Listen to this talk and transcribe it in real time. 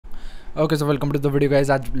Okay so welcome to the video guys.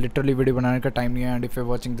 आज literally video बनाने का टाइम नहीं है and if you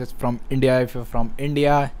watching this from India, if you from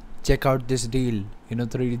India, check out this deal.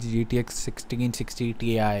 Inno3d GTX 1660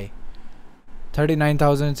 Ti,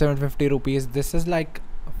 39,750 rupees. This is like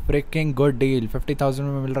fricking good deal. 50,000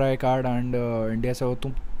 में मिल रहा है card and India से हो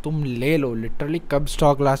तुम ले लो। लिटरली कब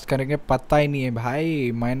स्टॉक लास्ट करेंगे पता ही नहीं है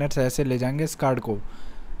भाई। माइनर्स ऐसे ले जाएंगे इस कार्ड को।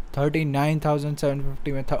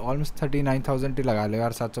 39,750 में था, ऑलमोस्ट 39,000 ही लगा लो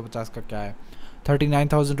यार। 750 का क्या है।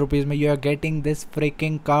 39,000 रुपीज़ में you are getting this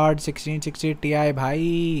fricking card 1660 Ti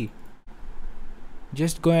भाई।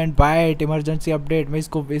 Just go and bye it. Emergency update. मैं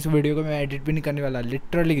इस वीडियो को मैं एडिट भी नहीं करने वाला।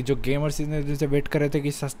 लिटरली जो गेमर्स इतने दिन से वेट कर रहे थे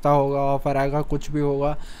कि सस्ता होगा, ऑफर आएगा, कुछ भी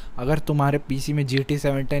होगा। अगर तुम्हारे पीसी में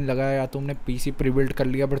GT17 लगा है या तुमने पीसी प्री बिल्ड कर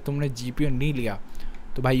लिया बट तुमने GPU नहीं लिया,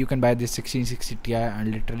 तो भाई you can by this 1660 Ti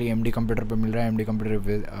and literally MD computer पे मिल रहा है।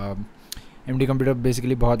 MD कंप्यूटर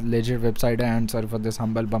बेसिकली बहुत लेजिट वेबसाइट है and sorry for this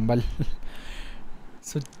humble bumble.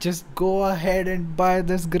 So just go ahead and buy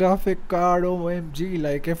this graphic card. OMG,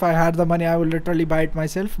 like if I had the money I would literally buy it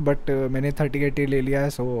myself, but मैंने 3080 ले लिया है,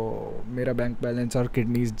 so मेरा bank balance और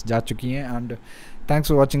kidneys जा चुकी हैं। And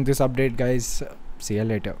thanks for watching this update guys. See you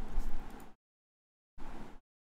later.